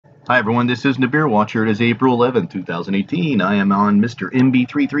Hi everyone, this is Nabir Watcher. It is April 11th, 2018. I am on Mr.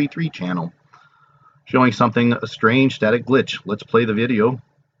 MB333 channel, showing something, a strange static glitch. Let's play the video.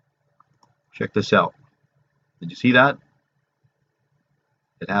 Check this out. Did you see that?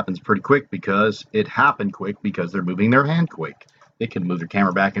 It happens pretty quick because it happened quick because they're moving their hand quick. They can move their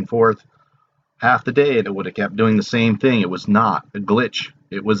camera back and forth half the day and it would have kept doing the same thing. It was not a glitch.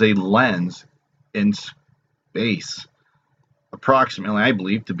 It was a lens in space. Approximately, I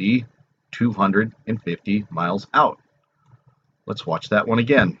believe, to be 250 miles out. Let's watch that one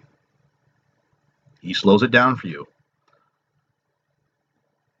again. He slows it down for you.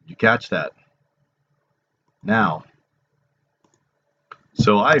 Did you catch that? Now,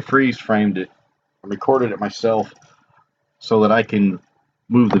 so I freeze framed it, recorded it myself so that I can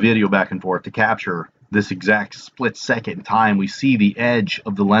move the video back and forth to capture this exact split second time we see the edge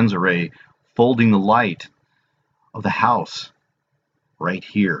of the lens array folding the light of the house right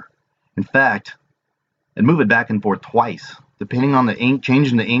here. In fact, and move it back and forth twice, depending on the change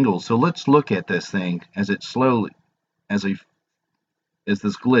in the angle. So let's look at this thing as it slowly, as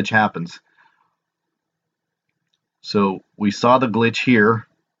this glitch happens. So we saw the glitch here.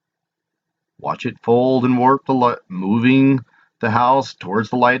 Watch it fold and warp the light, moving the house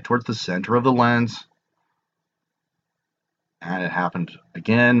towards the light, towards the center of the lens. And it happened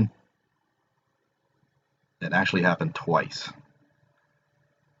again. It actually happened twice.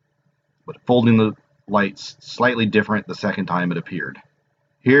 But folding the lights slightly different the second time it appeared.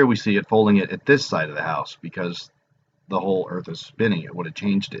 Here we see it folding it at this side of the house because the whole earth is spinning. It would have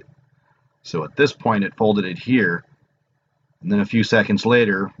changed it. So at this point it folded it here, and then a few seconds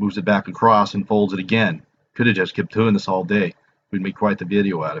later moves it back across and folds it again. Could have just kept doing this all day. We'd make quite the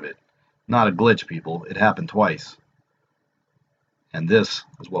video out of it. Not a glitch, people. It happened twice. And this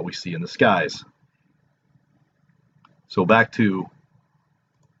is what we see in the skies. So back to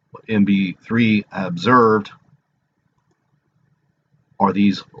what MB3 observed are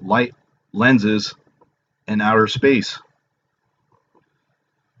these light lenses in outer space.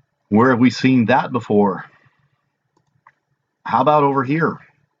 Where have we seen that before? How about over here,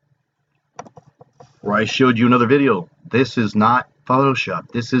 where I showed you another video? This is not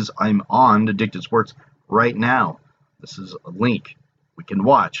Photoshop. This is, I'm on Addicted Sports right now. This is a link. We can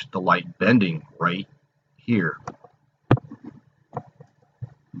watch the light bending right here.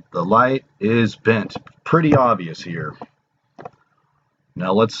 The light is bent. Pretty obvious here.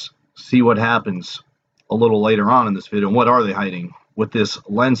 Now let's see what happens a little later on in this video. What are they hiding with this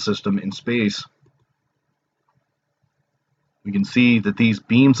lens system in space? We can see that these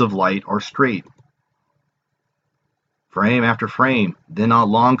beams of light are straight, frame after frame. Then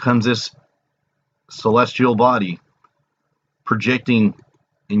along comes this celestial body projecting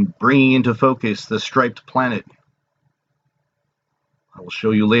and bringing into focus the striped planet. I will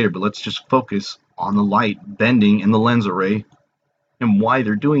show you later, but let's just focus on the light bending in the lens array and why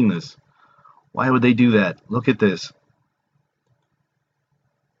they're doing this. Why would they do that? Look at this.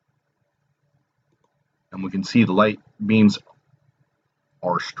 And we can see the light beams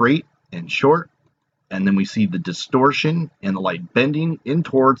are straight and short, and then we see the distortion and the light bending in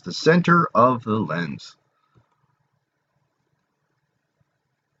towards the center of the lens.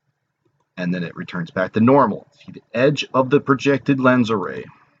 And then it returns back to normal. See the edge of the projected lens array.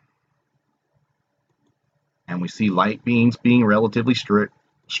 And we see light beams being relatively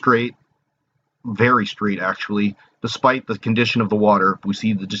straight, very straight actually, despite the condition of the water. We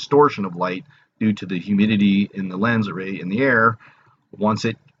see the distortion of light due to the humidity in the lens array in the air. Once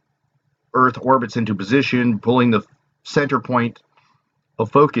Earth orbits into position, pulling the center point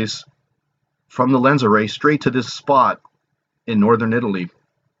of focus from the lens array straight to this spot in northern Italy.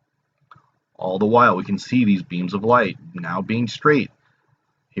 All the while, we can see these beams of light now being straight.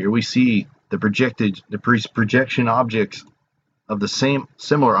 Here we see the projection objects of the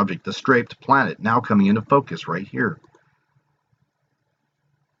similar object, the striped planet, now coming into focus right here.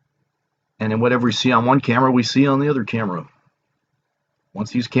 And then whatever we see on one camera, we see on the other camera.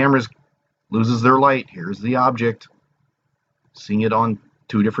 Once these cameras loses their light, here's the object. Seeing it on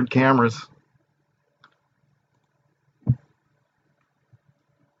two different cameras.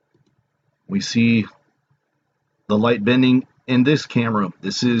 We see the light bending in this camera.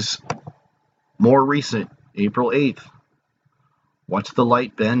 This is more recent, April 8th. Watch the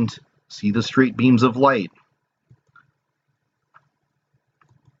light bend. See the straight beams of light.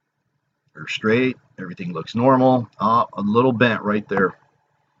 They're straight. Everything looks normal. A little bent right there.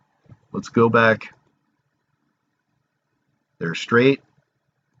 Let's go back. They're straight.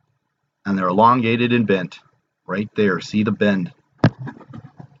 And they're elongated and bent. Right there. See the bend.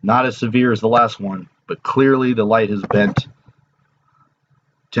 Not as severe as the last one, but clearly the light has bent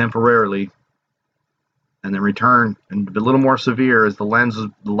temporarily, and then return and a little more severe as the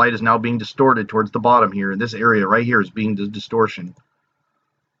light is now being distorted towards the bottom here. And this area right here is being the distortion,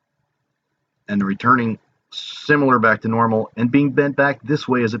 and returning similar back to normal and being bent back this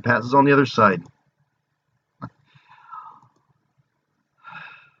way as it passes on the other side.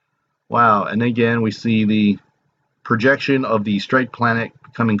 Wow. And again, we see the projection of the striped planet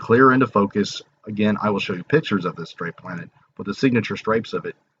coming clear into focus. Again, I will show you pictures of this striped planet with the signature stripes of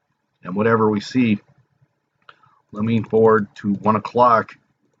it. And whatever we see, leaning forward to 1 o'clock.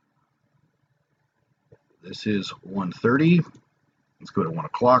 This is 1:30. Let's go to 1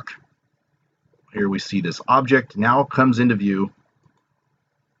 o'clock. Here we see this object now comes into view.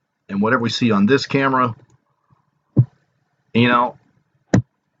 And whatever we see on this camera,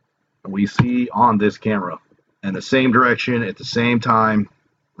 we see on this camera. In the same direction, at the same time,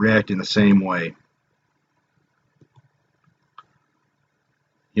 react in the same way.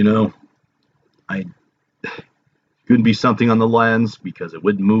 I couldn't be something on the lens because it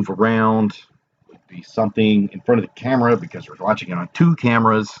wouldn't move around. It would be something in front of the camera because we're watching it on 2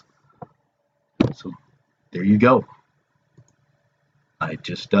 cameras. So there you go. I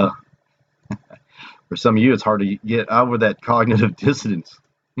just, for some of you, it's hard to get over that cognitive dissonance.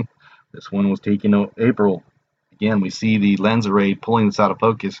 This one was taken in April. Again, we see the lens array pulling this out of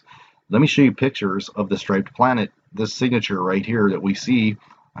focus. Let me show you pictures of the striped planet, this signature right here that we see.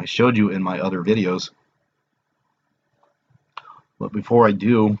 I showed you in my other videos. But before I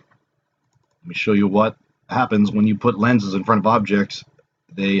do, let me show you what happens when you put lenses in front of objects.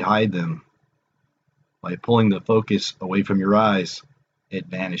 They hide them. By pulling the focus away from your eyes, it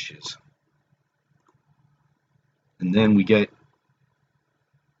vanishes. And then we get,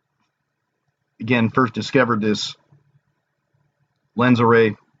 again, first discovered this lens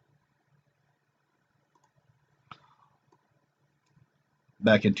array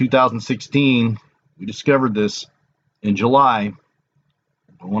back in 2016. We discovered this in July,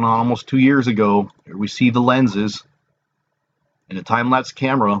 going on almost 2 years ago. Here we see the lenses in a time-lapse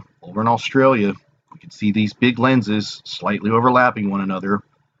camera over in Australia. We can see these big lenses slightly overlapping one another,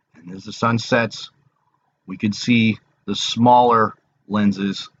 and as the sun sets, we could see the smaller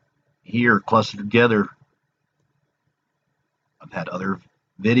lenses here clustered together. I've had other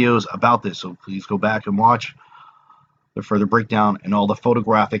videos about this, so please go back and watch the further breakdown and all the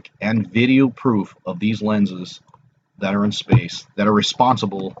photographic and video proof of these lenses that are in space that are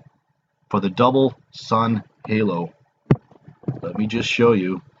responsible for the double sun halo. Let me just show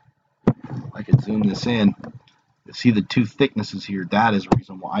you. I could zoom this in. You see the 2 thicknesses here. That is the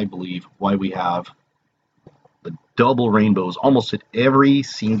reason why I believe why we have the double rainbows almost at every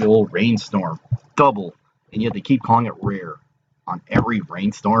single rainstorm. Double. And yet they keep calling it rare on every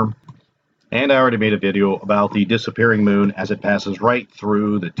rainstorm. And I already made a video about the disappearing moon as it passes right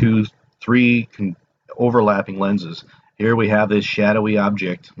through the 3 overlapping lenses. Here we have this shadowy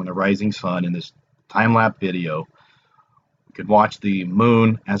object when the rising sun in this time-lapse video. You could watch the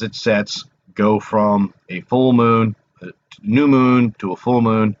moon as it sets go from a full moon, a new moon, to a full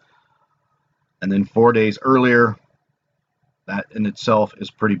moon, and then 4 days earlier. That in itself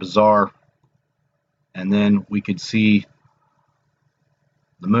is pretty bizarre. And then we could see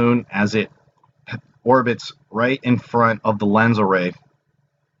the moon as it orbits right in front of the lens array.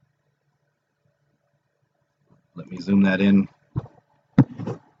 Let me zoom that in.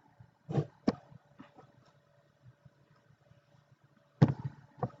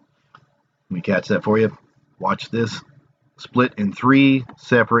 Let me catch that for you. Watch this. Split in 3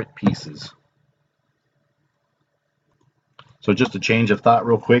 separate pieces. So just a change of thought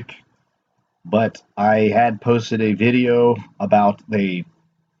real quick. But I had posted a video about the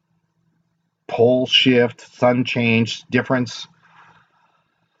pole shift, sun change difference.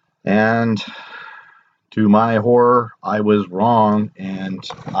 And to my horror, I was wrong and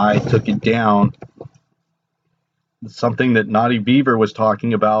I took it down. Something that Naughty Beaver was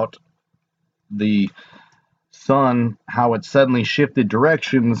talking about, the sun, how it suddenly shifted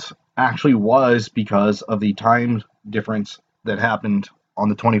directions, actually was because of the time difference that happened on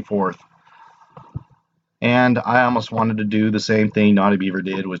the 24th. And I almost wanted to do the same thing Naughty Beaver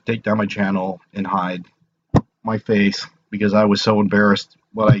did, was take down my channel and hide my face because I was so embarrassed.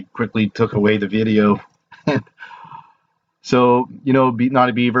 But I quickly took away the video. So,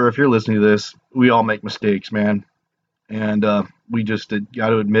 Naughty Beaver, if you're listening to this, we all make mistakes, man. And we just got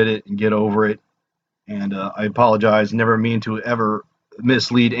to admit it and get over it. And I apologize. Never mean to ever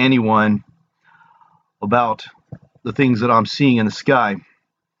mislead anyone about the things that I'm seeing in the sky.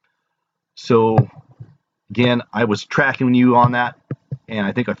 So, again, I was tracking you on that, and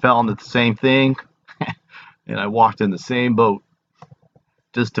I think I fell into the same thing, and I walked in the same boat.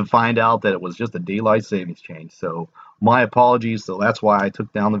 just to find out that it was just a daylight savings change. So my apologies. So that's why I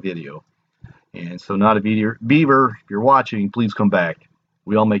took down the video. And so not a Beaver, if you're watching, please come back.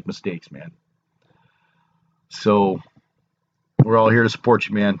 We all make mistakes, man. So we're all here to support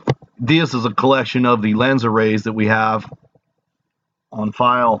you, man. This is a collection of the lens arrays that we have on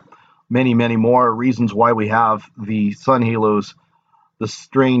file. Many, many more reasons why we have the sun halos, the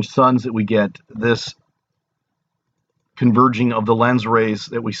strange suns that we get, this converging of the lens arrays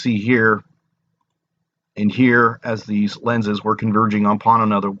that we see here and here as these lenses were converging upon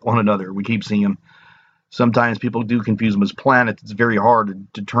one another. We keep seeing them. Sometimes people do confuse them as planets. It's very hard to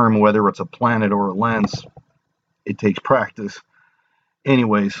determine whether it's a planet or a lens. It takes practice.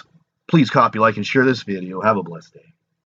 Anyways, please copy, like, and share this video. Have a blessed day.